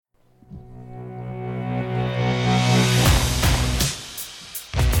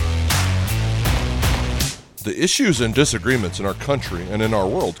The issues and disagreements in our country and in our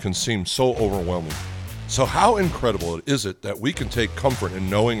world can seem so overwhelming. So how incredible is it that we can take comfort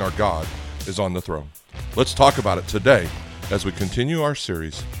in knowing our God is on the throne? Let's talk about it today as we continue our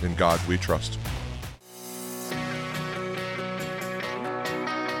series, In God We Trust.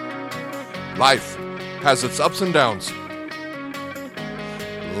 Life has its ups and downs.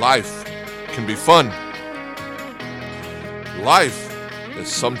 Life can be fun. Life is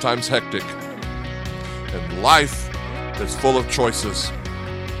sometimes hectic. And life is full of choices.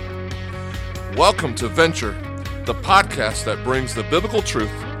 Welcome to Venture, the podcast that brings the biblical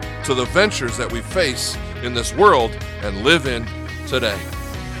truth to the ventures that we face in this world and live in today.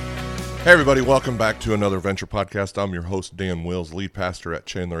 Hey everybody, welcome back to another Venture podcast. I'm your host, Dan Wills, lead pastor at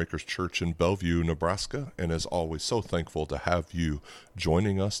Chandler Acres Church in Bellevue, Nebraska, and as always, so thankful to have you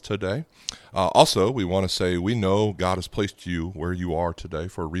joining us today. Also, we want to say we know God has placed you where you are today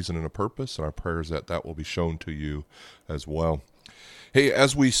for a reason and a purpose, and our prayers that will be shown to you as well. Hey,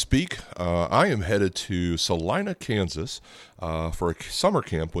 as we speak, I am headed to Salina, Kansas for a summer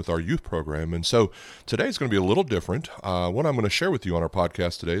camp with our youth program. And so today is going to be a little different. What I'm going to share with you on our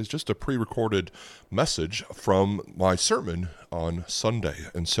podcast today is just a pre-recorded message from my sermon on Sunday.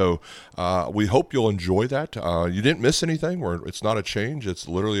 And so we hope you'll enjoy that. You didn't miss anything. It's not a change. It's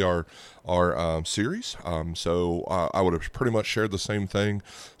literally our series. So I would have pretty much shared the same thing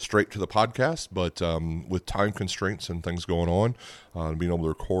straight to the podcast, but with time constraints and things going on, being able to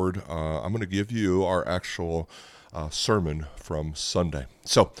record, I'm going to give you our actual sermon from Sunday.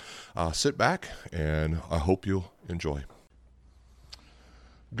 So sit back, and I hope you'll enjoy.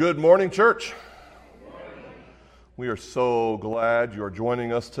 Good morning, church. We are so glad you are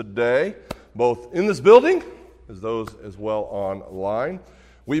joining us today, both in this building as those as well online.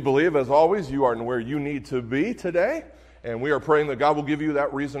 We believe, as always, you are where you need to be today, and we are praying that God will give you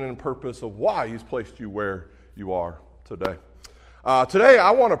that reason and purpose of why He's placed you where you are today. Today,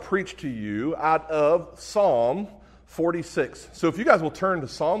 I want to preach to you out of Psalm 46. So if you guys will turn to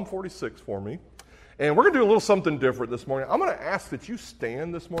Psalm 46 for me, and we're going to do a little something different this morning. I'm going to ask that you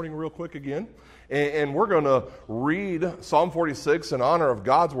stand this morning real quick again, and we're going to read Psalm 46 in honor of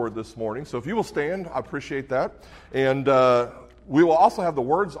God's Word this morning. So if you will stand, I appreciate that. And we will also have the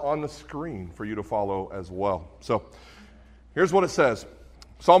words on the screen for you to follow as well. So here's what it says.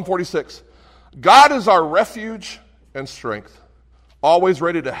 Psalm 46. God is our refuge and strength, always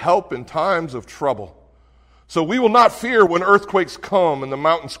ready to help in times of trouble. So we will not fear when earthquakes come and the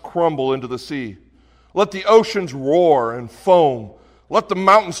mountains crumble into the sea. Let the oceans roar and foam. Let the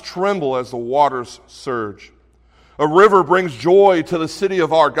mountains tremble as the waters surge. A river brings joy to the city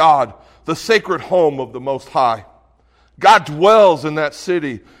of our God, the sacred home of the Most High. God dwells in that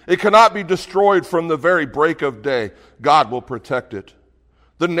city. It cannot be destroyed from the very break of day. God will protect it.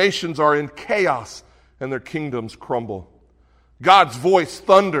 The nations are in chaos and their kingdoms crumble. God's voice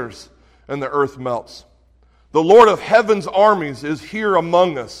thunders and the earth melts. The Lord of heaven's armies is here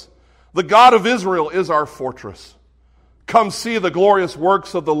among us. The God of Israel is our fortress. Come see the glorious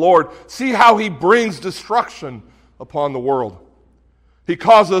works of the Lord. See how He brings destruction upon the world. He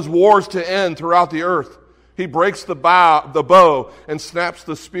causes wars to end throughout the earth. He breaks the bow and snaps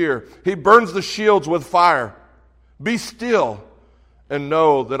the spear. He burns the shields with fire. Be still and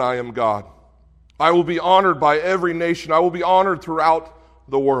know that I am God. I will be honored by every nation. I will be honored throughout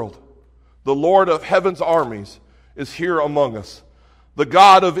the world. The Lord of heaven's armies is here among us. The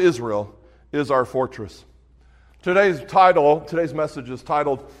God of Israel is our fortress. Today's message is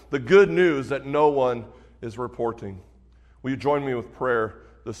titled, The Good News That No One is Reporting. Will you join me with prayer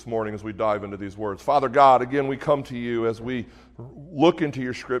this morning as we dive into these words? Father God, again, we come to you as we look into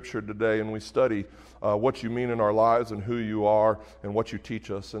your scripture today and we study what you mean in our lives and who you are and what you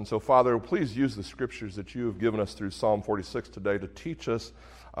teach us. And so, Father, please use the scriptures that you have given us through Psalm 46 today to teach us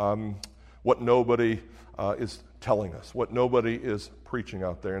what nobody is telling us, what nobody is preaching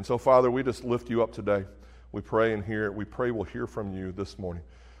out there. And so, Father, we just lift you up today. We pray we'll hear from you this morning.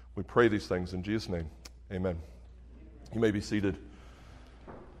 We pray these things in Jesus' name. Amen. You may be seated.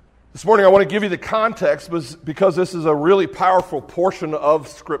 This morning I want to give you the context because this is a really powerful portion of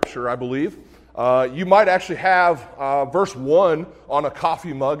Scripture, I believe. You might actually have verse 1 on a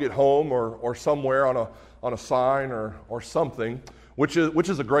coffee mug at home or somewhere on a sign or something, which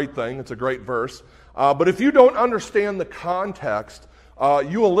is a great thing. It's a great verse. But if you don't understand the context,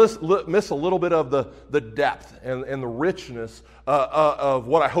 you will miss a little bit of the depth and the richness of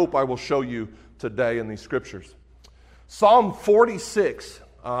what I hope I will show you today in these Scriptures. Psalm 46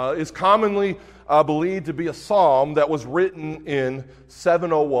 is commonly believed to be a psalm that was written in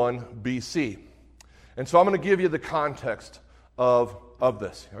 701 BC. And so I'm going to give you the context of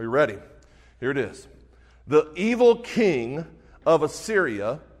this. Are you ready? Here it is. The evil king of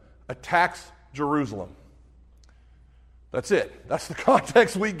Assyria attacks Jerusalem. That's it. That's the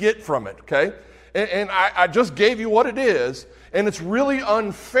context we get from it, okay? And I just gave you what it is, and it's really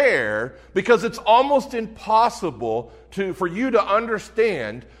unfair because it's almost impossible for you to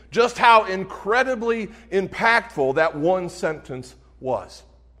understand just how incredibly impactful that one sentence was.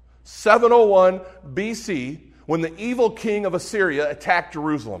 701 BC, when the evil king of Assyria attacked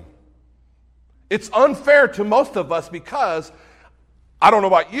Jerusalem. It's unfair to most of us because, I don't know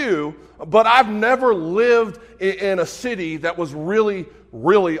about you, but I've never lived in a city that was really,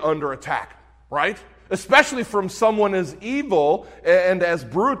 really under attack, right? Especially from someone as evil and as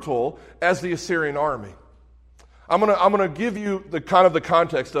brutal as the Assyrian army. I'm gonna give you the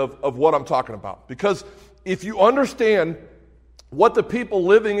context of what I'm talking about. Because if you understand what the people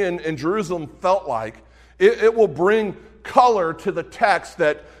living in Jerusalem felt like, it will bring color to the text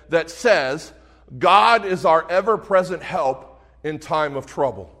that says, God is our ever-present help in time of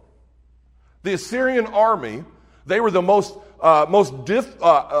trouble. The Assyrian army, they were the most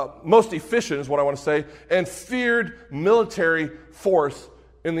efficient, is what I want to say, and feared military force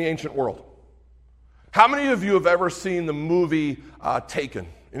in the ancient world. How many of you have ever seen the movie Taken?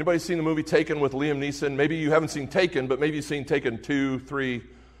 Anybody seen the movie Taken with Liam Neeson? Maybe you haven't seen Taken, but maybe you've seen Taken 2, 3,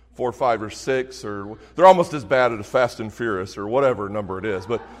 4, 5, or 6, or they're almost as bad as Fast and Furious, or whatever number it is.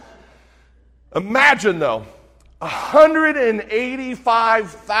 But imagine, though,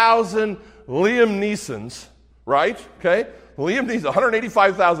 185,000 Liam Neesons, right? Okay?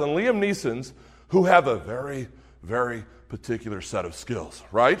 185,000 Liam Neesons who have a very, very particular set of skills,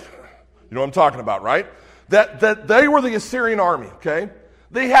 right? You know what I'm talking about, right? That they were the Assyrian army, okay?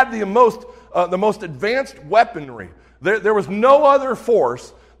 They had the most advanced weaponry. There was no other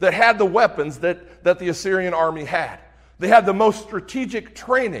force that had the weapons that the Assyrian army had. They had the most strategic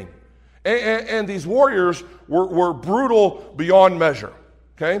training. And these warriors were brutal beyond measure,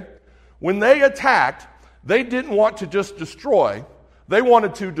 okay? When they attacked, they didn't want to just destroy. They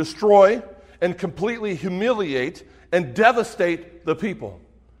wanted to destroy and completely humiliate and devastate the people.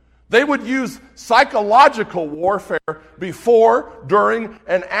 They would use psychological warfare before, during,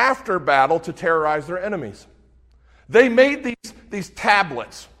 and after battle to terrorize their enemies. They made these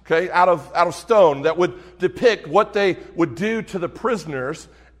tablets, okay, out of stone that would depict what they would do to the prisoners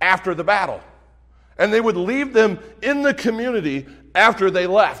after the battle. And they would leave them in the community after they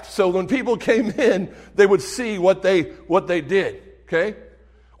left. So when people came in, they would see what they did, okay?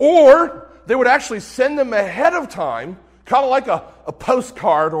 Or they would actually send them ahead of time, kind of like a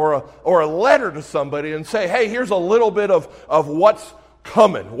postcard or a letter to somebody, and say, hey, here's a little bit of what's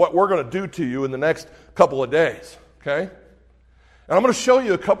coming, what we're going to do to you in the next couple of days, okay? And I'm going to show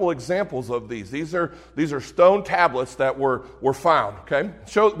you a couple examples of these. These are stone tablets that were found, okay?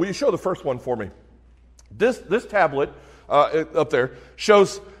 Will you show the first one for me? This tablet up there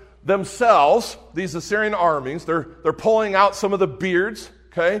shows themselves, these Assyrian armies. They're pulling out some of the beards,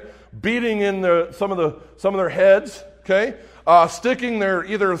 okay? Beating in some of their heads, okay? Sticking their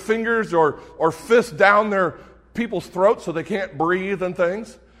either fingers or fists down their people's throats so they can't breathe and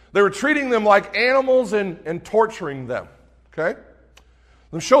things. They were treating them like animals and torturing them, okay?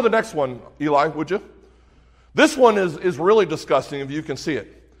 Let me show the next one, Eli, would you? This one is really disgusting if you can see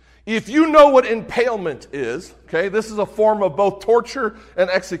it. If you know what impalement is, okay, this is a form of both torture and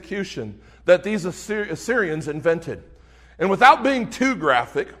execution that these Assyrians invented. And without being too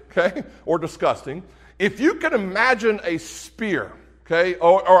graphic, okay, or disgusting, if you can imagine a spear, okay,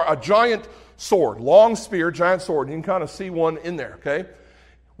 or a giant sword, long spear, giant sword, you can kind of see one in there, okay?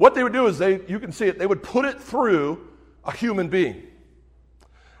 What they would do is you can see it, they would put it through a human being.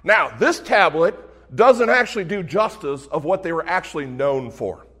 Now, this tablet doesn't actually do justice of what they were actually known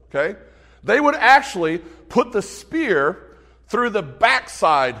for, okay? They would actually put the spear through the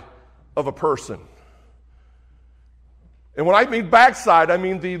backside of a person. And when I mean backside, I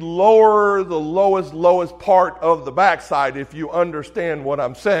mean the lowest part of the backside, if you understand what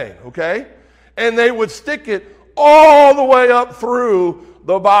I'm saying, okay? And they would stick it all the way up through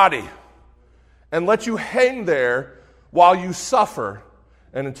the body and let you hang there while you suffer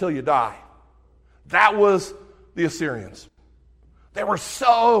and until you die. That was the Assyrians. They were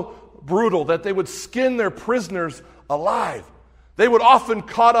so brutal that they would skin their prisoners alive. They would often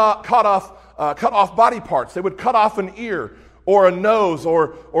cut off body parts. They would cut off an ear or a nose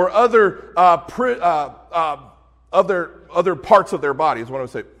or other parts of their body is what I would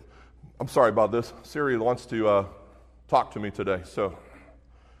say. I'm sorry about this. Siri wants to talk to me today, so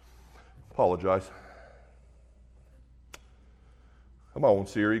apologize. Come on,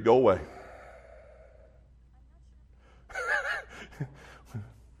 Siri, go away.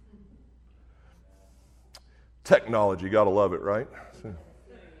 Technology, got to love it, right?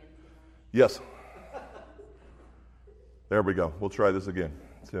 Yes. There we go. We'll try this again.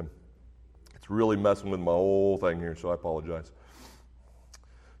 Tim. It's really messing with my whole thing here, so I apologize.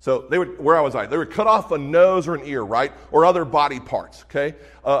 So they would, where I was at, they would cut off a nose or an ear, right, or other body parts, okay,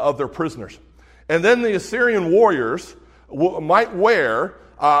 of their prisoners. And then the Assyrian warriors might wear,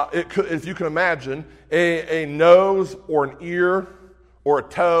 if you can imagine, a nose or an ear or a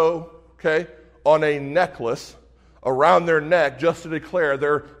toe, okay, on a necklace around their neck just to declare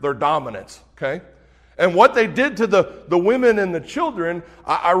their dominance, okay? And what they did to the women and the children,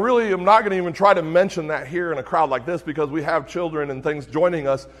 I really am not going to even try to mention that here in a crowd like this because we have children and things joining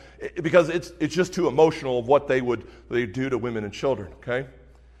us because it's just too emotional of what they do to women and children, okay?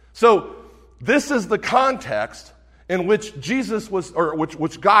 So this is the context in which Jesus was, or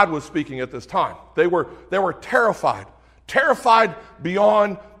which God was speaking at this time. They were terrified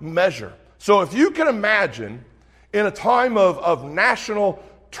beyond measure. So if you can imagine in a time of national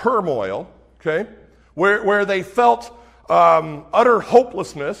turmoil, okay, where they felt utter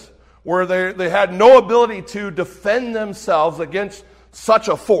hopelessness, where they had no ability to defend themselves against such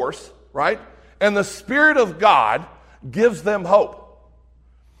a force, right? And the Spirit of God gives them hope.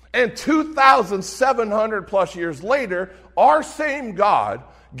 And 2,700 plus years later, our same God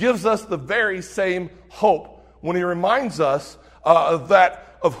gives us the very same hope when He reminds us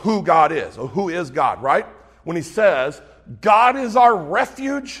of who God is, of who is God, right? When He says, God is our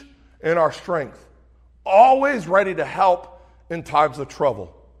refuge and our strength, always ready to help in times of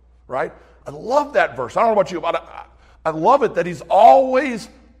trouble, right? I love that verse. I don't know about you, but I love it that He's always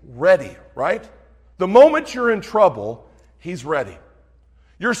ready, right? The moment you're in trouble, He's ready.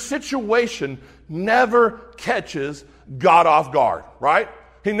 Your situation never catches God off guard, right?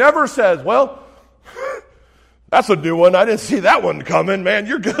 He never says, well, that's a new one. I didn't see that one coming. Man,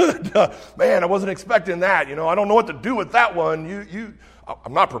 you're good. Man, I wasn't expecting that. I don't know what to do with that one.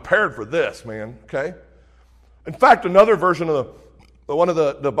 I'm not prepared for this, man, okay? In fact, another version of one of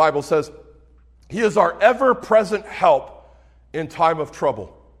the Bible says, He is our ever-present help in time of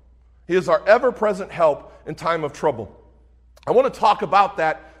trouble. He is our ever-present help in time of trouble. I want to talk about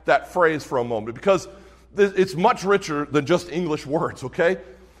that phrase for a moment because it's much richer than just English words, okay?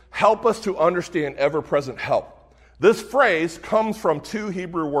 Help us to understand ever-present help. This phrase comes from two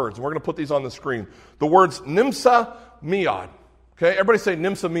Hebrew words. We're going to put these on the screen. The words nimsa miad. Okay, everybody say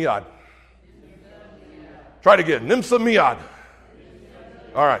nimsa miad. Try it again. Nimsa miad.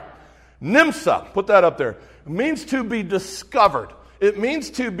 All right. Nimsa, put that up there. It means to be discovered. It means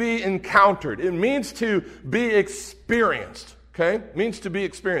to be encountered. It means to be experienced. Okay? It means to be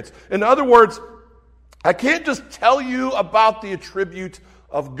experienced. In other words, I can't just tell you about the attribute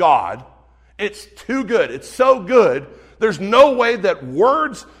of God. It's too good. It's so good. There's no way that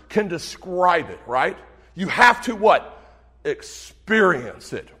words can describe it, right? You have to what?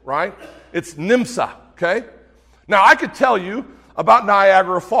 Experience it, right? It's nimsa, okay? Now, I could tell you about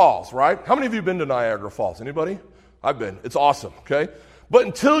Niagara Falls, right? How many of you have been to Niagara Falls? Anybody? I've been. It's awesome, okay? But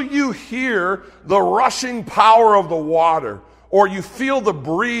until you hear the rushing power of the water, or you feel the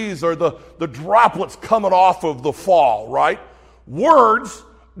breeze or the droplets coming off of the fall, right? Words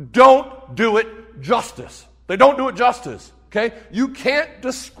don't do it justice. They don't do it justice, okay? You can't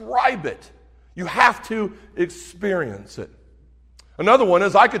describe it. You have to experience it. Another one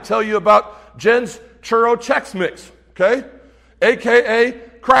is I could tell you about Jen's Churro Chex Mix, okay? AKA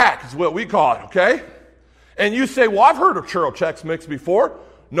crack is what we call it, okay? And you say, well, I've heard of Churro Chex Mix before.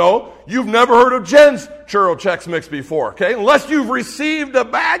 No, you've never heard of Jen's Churro Chex Mix before, okay? Unless you've received a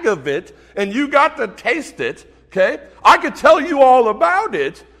bag of it and you got to taste it, okay? I could tell you all about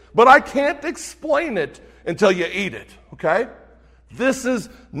it, but I can't explain it until you eat it, okay? This is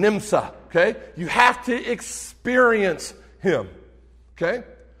nimsa, okay? You have to experience Him, okay?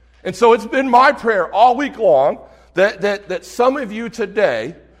 And so it's been my prayer all week long that some of you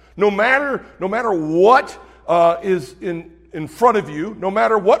today, no matter what is in front of you, no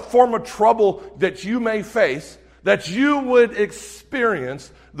matter what form of trouble that you may face, that you would experience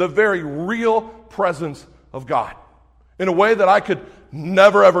the very real presence of God in a way that I could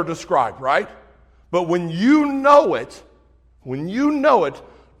never ever describe, right? But when you know it,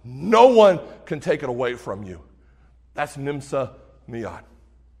 no one can take it away from you. That's nimsa miad.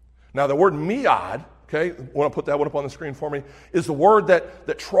 Now the word miad, okay, I want to put that one up on the screen for me, is the word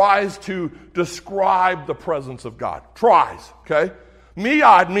that tries to describe the presence of God. Tries, okay?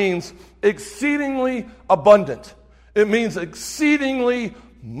 Miad means exceedingly abundant. It means exceedingly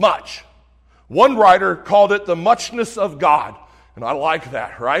much. One writer called it the muchness of God, and I like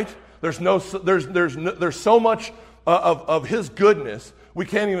that, right? There's so much of His goodness, We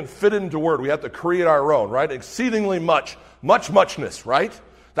can't even fit it into word. We have to create our own, right? Exceedingly muchness, right?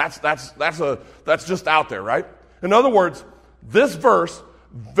 That's just out there, right? In other words, this verse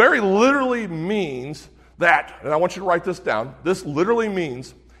very literally means that, and I want you to write this down, this literally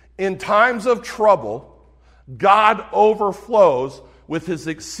means in times of trouble, God overflows with his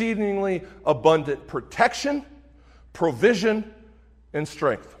exceedingly abundant protection, provision, and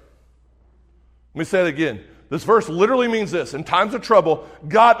strength. Let me say it again. This verse literally means this. In times of trouble,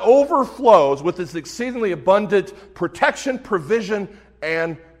 God overflows with his exceedingly abundant protection, provision,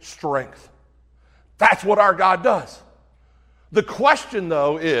 and strength. That's what our God does. The question,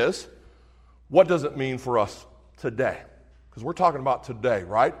 though, is, what does it mean for us today? Because we're talking about today,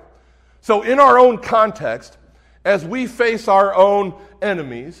 right? So in our own context, as we face our own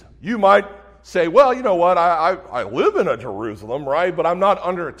enemies, you might say, well, you know what, I live in a Jerusalem, right? But I'm not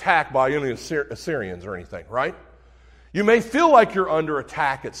under attack by any Assyrians or anything, right? You may feel like you're under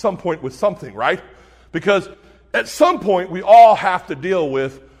attack at some point with something, right? Because at some point, we all have to deal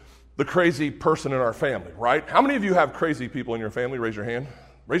with the crazy person in our family, right? How many of you have crazy people in your family? Raise your hand.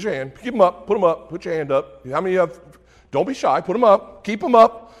 Raise your hand. Keep them up. Put them up. Put your hand up. How many have? Don't be shy. Put them up. Keep them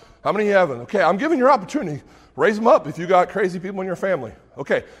up. How many have them? Okay, I'm giving you an opportunity. Raise them up if you got crazy people in your family.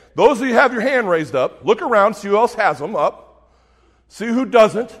 Okay, those of you who have your hand raised up, look around, see who else has them up. See who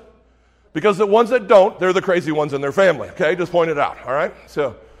doesn't. Because the ones that don't, they're the crazy ones in their family. Okay, just point it out, all right?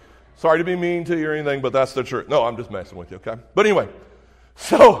 So, sorry to be mean to you or anything, but that's the truth. No, I'm just messing with you, okay? But anyway,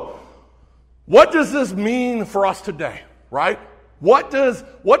 so what does this mean for us today, right? What does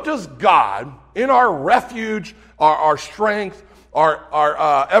God, in our refuge, our strength,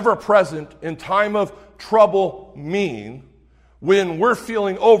 our ever-present in time of trouble mean when we're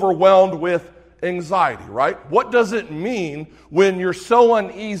feeling overwhelmed with anxiety, right? What does it mean when you're so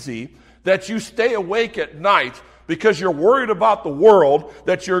uneasy that you stay awake at night because you're worried about the world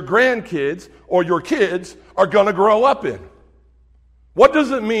that your grandkids or your kids are going to grow up in? What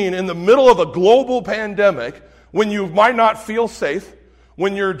does it mean in the middle of a global pandemic when you might not feel safe,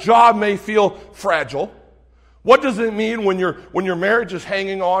 when your job may feel fragile? What does it mean when your marriage is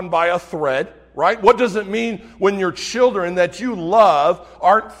hanging on by a thread, right? What does it mean when your children that you love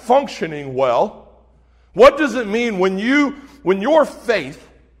aren't functioning well? What does it mean when your faith,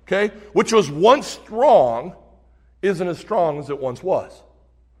 okay, which was once strong, isn't as strong as it once was?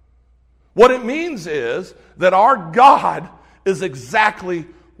 What it means is that our God is exactly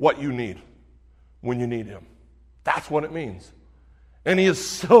what you need when you need him. That's what it means. And he is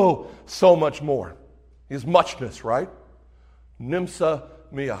so much more. He is muchness, right? Nimsa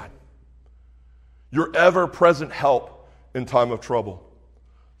miad. Your ever-present help in time of trouble.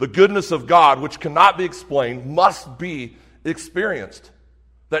 The goodness of God, which cannot be explained, must be experienced.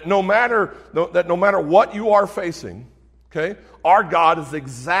 That no matter what you are facing, okay, our God is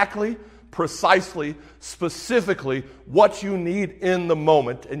exactly, precisely, specifically what you need in the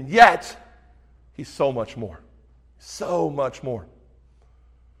moment, and yet he's so much more. So much more.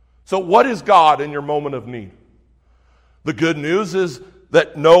 So what is God in your moment of need? The good news is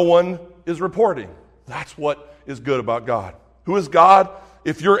that no one is reporting. That's what is good about God. Who is God?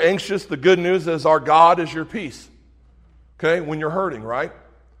 If you're anxious, the good news is our God is your peace. Okay, when you're hurting, right?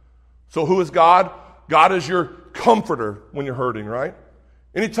 So who is God? God is your comforter when you're hurting, right?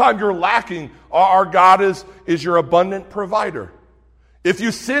 Anytime you're lacking, our God is your abundant provider. If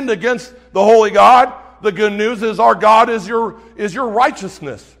you sinned against the holy God, the good news is our God is your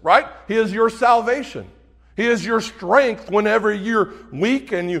righteousness, right? He is your salvation. He is your strength whenever you're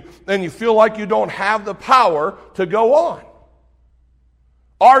weak and you feel like you don't have the power to go on.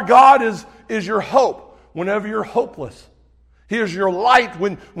 Our God is your hope whenever you're hopeless. He is your light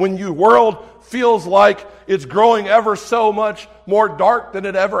when your world feels like it's growing ever so much more dark than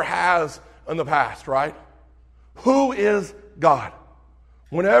it ever has in the past, right? Who is God?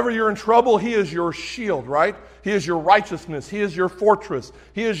 Whenever you're in trouble, he is your shield, right? He is your righteousness. He is your fortress.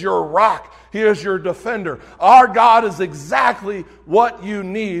 He is your rock. He is your defender. Our God is exactly what you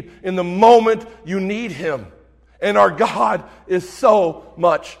need in the moment you need him. And our God is so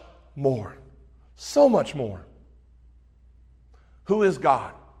much more. So much more. Who is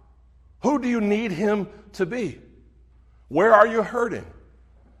God? Who do you need him to be? Where are you hurting?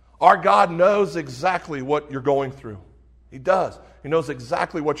 Our God knows exactly what you're going through. He does. He knows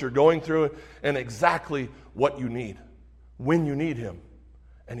exactly what you're going through and exactly what you need when you need him.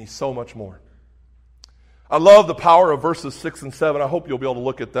 And he's so much more. I love the power of verses 6 and 7. I hope you'll be able to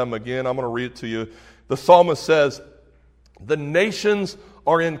look at them again. I'm going to read it to you. The psalmist says, the nations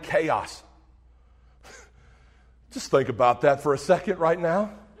are in chaos. Just think about that for a second right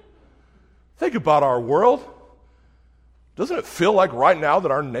now. Think about our world. Doesn't it feel like right now that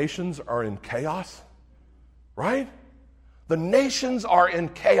our nations are in chaos? Right? The nations are in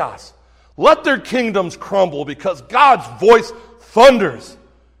chaos. Let their kingdoms crumble because God's voice thunders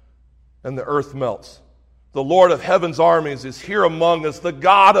and the earth melts. The Lord of heaven's armies is here among us. The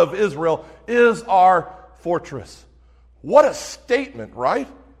God of Israel is our fortress. What a statement, right?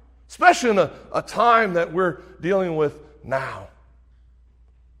 Especially in a time that we're dealing with now.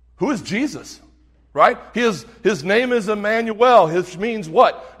 Who is Jesus? Right? His name is Emmanuel, which means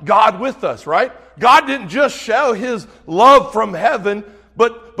what? God with us, right? God didn't just show his love from heaven,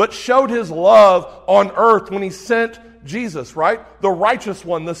 but showed his love on earth when he sent Jesus, right? The righteous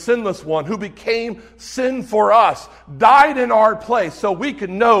one, the sinless one, who became sin for us, died in our place so we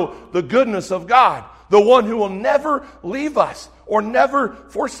can know the goodness of God, the one who will never leave us or never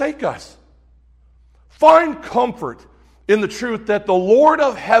forsake us. Find comfort in the truth that the Lord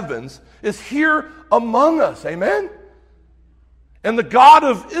of heavens is here among us, amen? And the God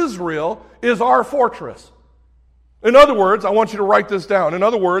of Israel is our fortress. In other words, I want you to write this down. In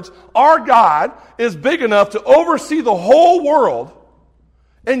other words, our God is big enough to oversee the whole world,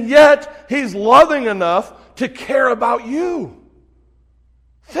 and yet he's loving enough to care about you.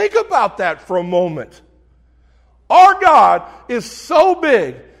 Think about that for a moment. Our God is so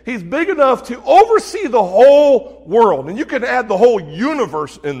big, he's big enough to oversee the whole world. And you can add the whole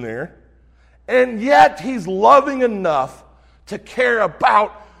universe in there. And yet he's loving enough to care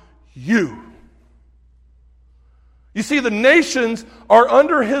about you. You see, the nations are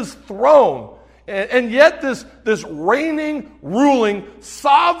under his throne. And yet this reigning, ruling,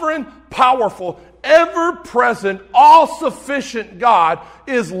 sovereign, powerful, ever-present, all-sufficient God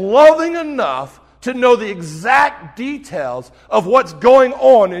is loving enough to know the exact details of what's going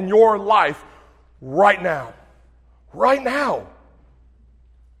on in your life right now. Right now.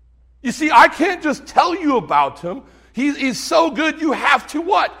 You see, I can't just tell you about him. He's so good you have to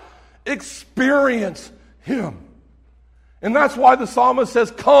what? Experience him. And that's why the psalmist says,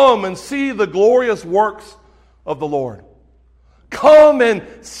 come and see the glorious works of the Lord. Come and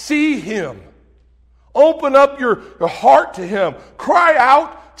see him. Open up your heart to him. Cry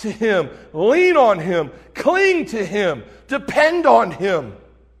out to him. Lean on him. Cling to him. Depend on him.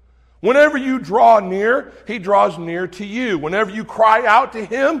 Whenever you draw near, he draws near to you. Whenever you cry out to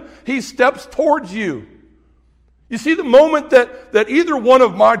him, he steps towards you. You see, the moment that either one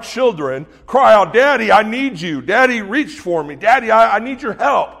of my children cry out, Daddy, I need you. Daddy, reach for me. Daddy, I need your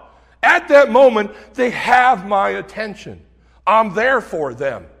help. At that moment, they have my attention. I'm there for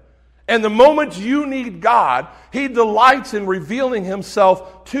them. And the moment you need God, he delights in revealing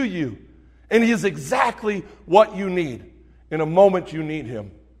himself to you. And he is exactly what you need in a moment you need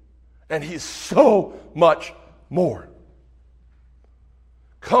him. And he's so much more.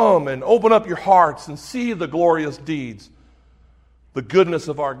 Come and open up your hearts and see the glorious deeds, the goodness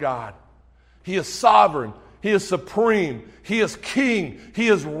of our God. He is sovereign. He is supreme. He is king. He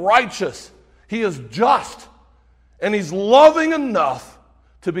is righteous. He is just. And he's loving enough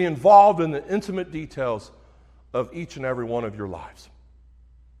to be involved in the intimate details of each and every one of your lives.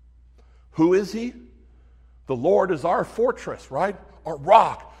 Who is he? The Lord is our fortress, right? Our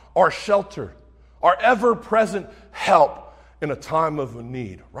rock, our shelter, our ever-present help in a time of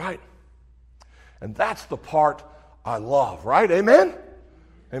need, right? And that's the part I love, right? Amen?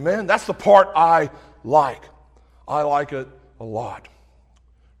 Amen? That's the part I like. I like it a lot,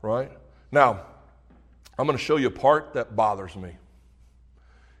 right? Now, I'm going to show you a part that bothers me.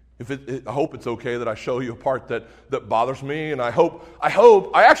 I hope it's okay that I show you a part that bothers me, and I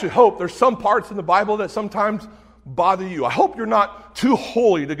actually hope there's some parts in the Bible that sometimes bother you. I hope you're not too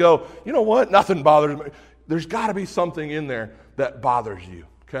holy to go, you know what, nothing bothers me. There's got to be something in there that bothers you,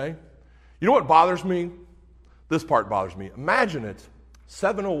 okay? You know what bothers me? This part bothers me. Imagine it,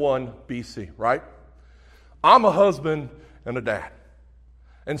 701 BC, right? I'm a husband and a dad.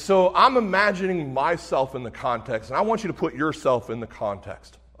 And so I'm imagining myself in the context, and I want you to put yourself in the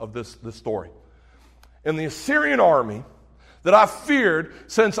context of this story. In the Assyrian army that I've feared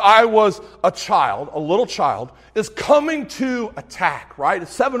since I was a child, a little child, is coming to attack, right?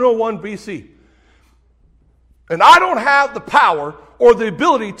 It's 701 BC. And I don't have the power or the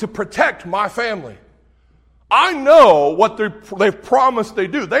ability to protect my family. I know what they've promised they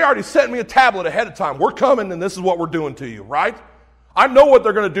do. They already sent me a tablet ahead of time. We're coming and this is what we're doing to you, right? I know what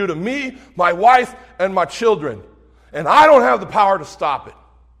they're going to do to me, my wife, and my children. And I don't have the power to stop it.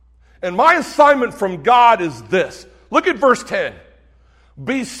 And my assignment from God is this. Look at verse 10.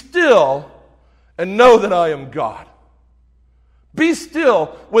 Be still and know that I am God. Be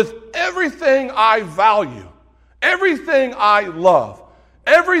still with everything I value, everything I love,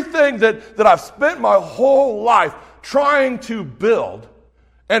 everything that I've spent my whole life trying to build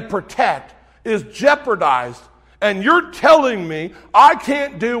and protect is jeopardized, and you're telling me I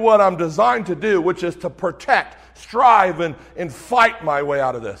can't do what I'm designed to do, which is to protect, strive, and fight my way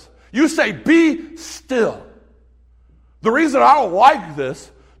out of this. You say, be still. The reason I don't like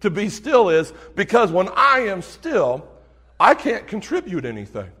this, to be still, is because when I am still, I can't contribute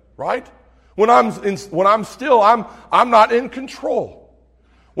anything, right? When I'm still, I'm not in control.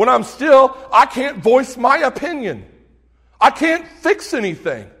 When I'm still, I can't voice my opinion. I can't fix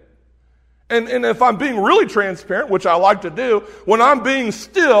anything. And if I'm being really transparent, which I like to do, when I'm being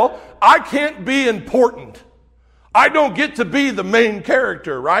still, I can't be important. I don't get to be the main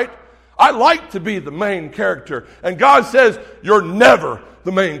character, right? I like to be the main character. And God says, you're never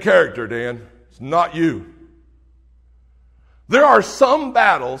the main character, Dan. It's not you. There are some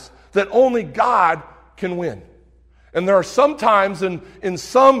battles that only God can win. And there are some times in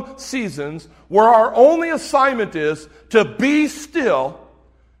some seasons where our only assignment is to be still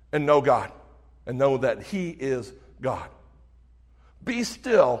and know God. And know that He is God. Be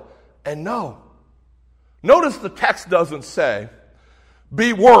still and know. Notice the text doesn't say,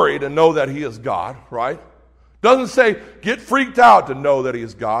 be worried and know that He is God, right? Doesn't say, get freaked out to know that He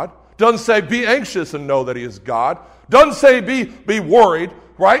is God. Doesn't say, be anxious and know that He is God. Doesn't say, be worried,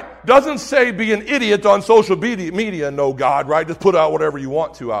 right? Doesn't say, be an idiot on social media and know God, right? Just put out whatever you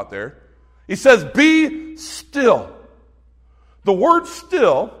want to out there. He says, be still. The word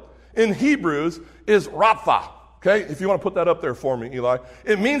still in Hebrews is rapha. Okay, if you want to put that up there for me, Eli.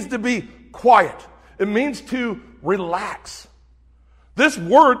 It means to be quiet. It means to relax. This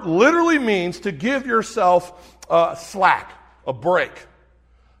word literally means to give yourself slack, a break.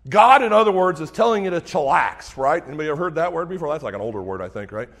 God, in other words, is telling you to chillax, right? Anybody ever heard that word before? That's like an older word, I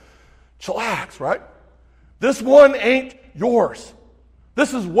think, right? Chillax, right? This one ain't yours.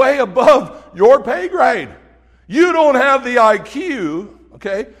 This is way above your pay grade. You don't have the IQ,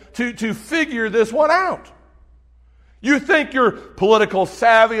 okay, to figure this one out. You think you're political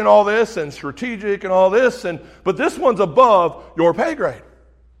savvy and all this and strategic and all this, but this one's above your pay grade.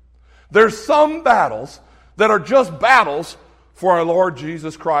 There's some battles that are just battles for our Lord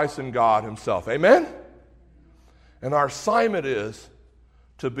Jesus Christ and God Himself. Amen? And our assignment is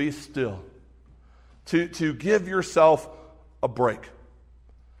to be still, to give yourself a break.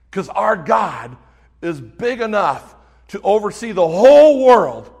 Because our God is big enough to oversee the whole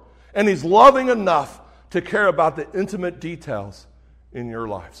world, and He's loving enough to care about the intimate details in your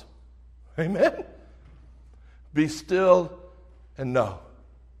lives. Amen? Be still and know.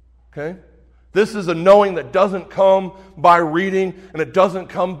 Okay? This is a knowing that doesn't come by reading, and it doesn't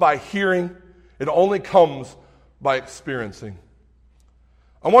come by hearing. It only comes by experiencing.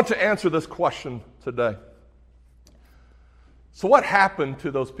 I want to answer this question today. So what happened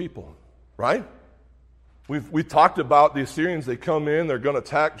to those people, right? We've talked about the Assyrians. They come in, they're going to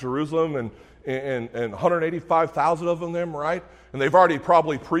attack Jerusalem, and 185,000 of them, right? And they've already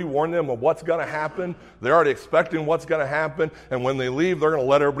probably pre-warned them of what's going to happen. They're already expecting what's going to happen. And when they leave, they're going to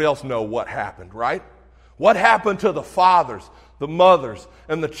let everybody else know what happened, right? What happened to the fathers, the mothers,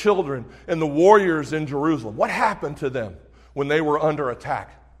 and the children, and the warriors in Jerusalem? What happened to them when they were under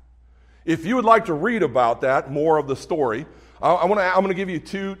attack? If you would like to read about that, more of the story, I'm going to give you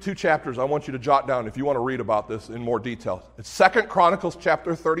two chapters I want you to jot down if you want to read about this in more detail. It's 2 Chronicles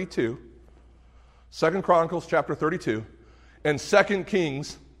chapter 32. 2 Chronicles chapter 32 and 2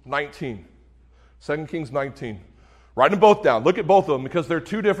 Kings 19. 2 Kings 19. Write them both down. Look at both of them because they're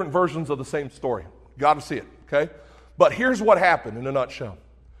two different versions of the same story. Got to see it, okay? But here's what happened in a nutshell.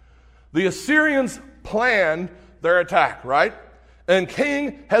 The Assyrians planned their attack, right? And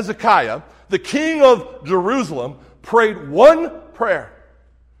King Hezekiah, the king of Jerusalem, prayed one prayer.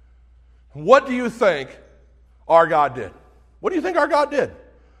 What do you think our God did? What do you think our God did?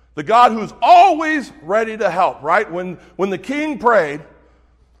 The God who's always ready to help, right? When the king prayed,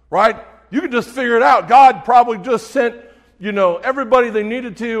 right, you can just figure it out. God probably just sent, everybody they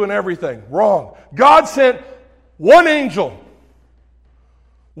needed to and everything. Wrong. God sent one angel.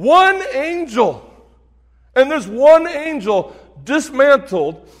 One angel. And this one angel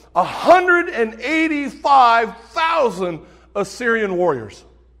dismantled 185,000 Assyrian warriors.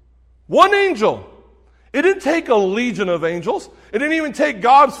 One angel. It didn't take a legion of angels. It didn't even take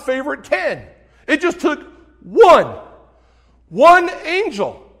God's favorite 10. It just took one. One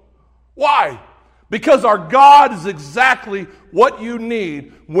angel. Why? Because our God is exactly what you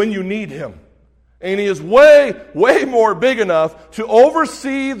need when you need Him. And He is way, way more big enough to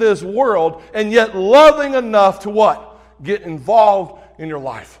oversee this world and yet loving enough to what? Get involved in your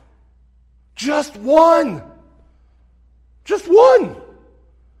life. Just one. Just one.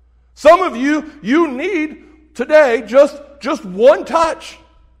 Some of you need today just one touch,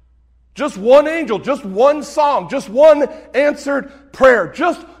 just one angel, just one song, just one answered prayer,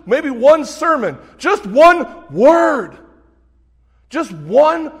 just maybe one sermon, just one word, just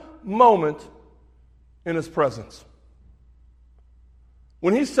one moment in His presence.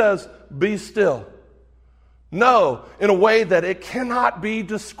 When He says, be still, know in a way that it cannot be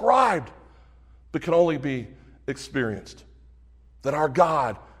described, but can only be experienced. That our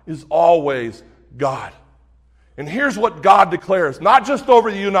God is always God. And here's what God declares, not just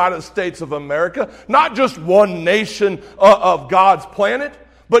over the United States of America, not just one nation of God's planet,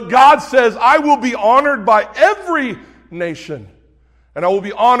 but God says, I will be honored by every nation, and I will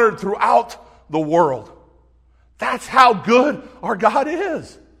be honored throughout the world. That's how good our God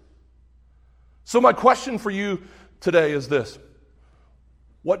is. So my question for you today is this.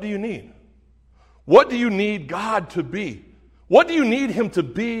 What do you need? What do you need God to be? What do you need Him to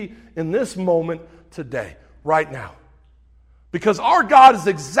be in this moment today, right now? Because our God is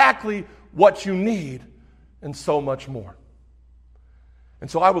exactly what you need and so much more. And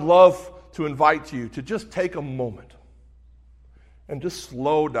so I would love to invite you to just take a moment and just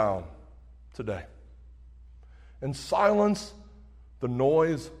slow down today and silence the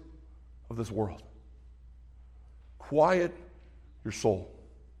noise of this world. Quiet your soul.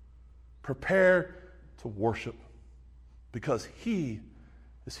 Prepare to worship because He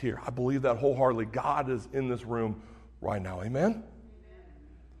is here. I believe that wholeheartedly. God is in this room right now. Amen?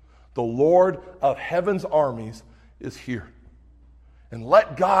 The Lord of heaven's armies is here. And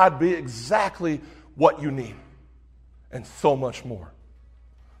let God be exactly what you need and so much more.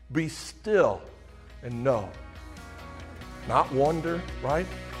 Be still and know. Not wonder, right?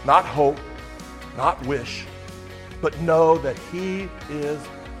 Not hope, not wish, but know that He is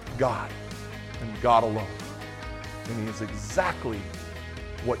God and God alone. And He is exactly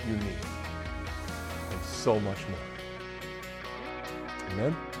what you need and so much more.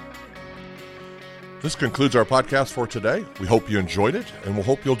 Amen? This concludes our podcast for today. We hope you enjoyed it, and we'll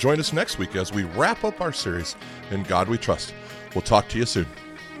hope you'll join us next week as we wrap up our series, In God We Trust. We'll talk to you soon.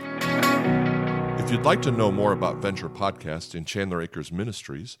 If you'd like to know more about Venture Podcast in Chandler Acres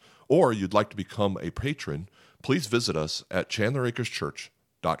Ministries, or you'd like to become a patron, please visit us at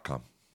chandleracreschurch.com.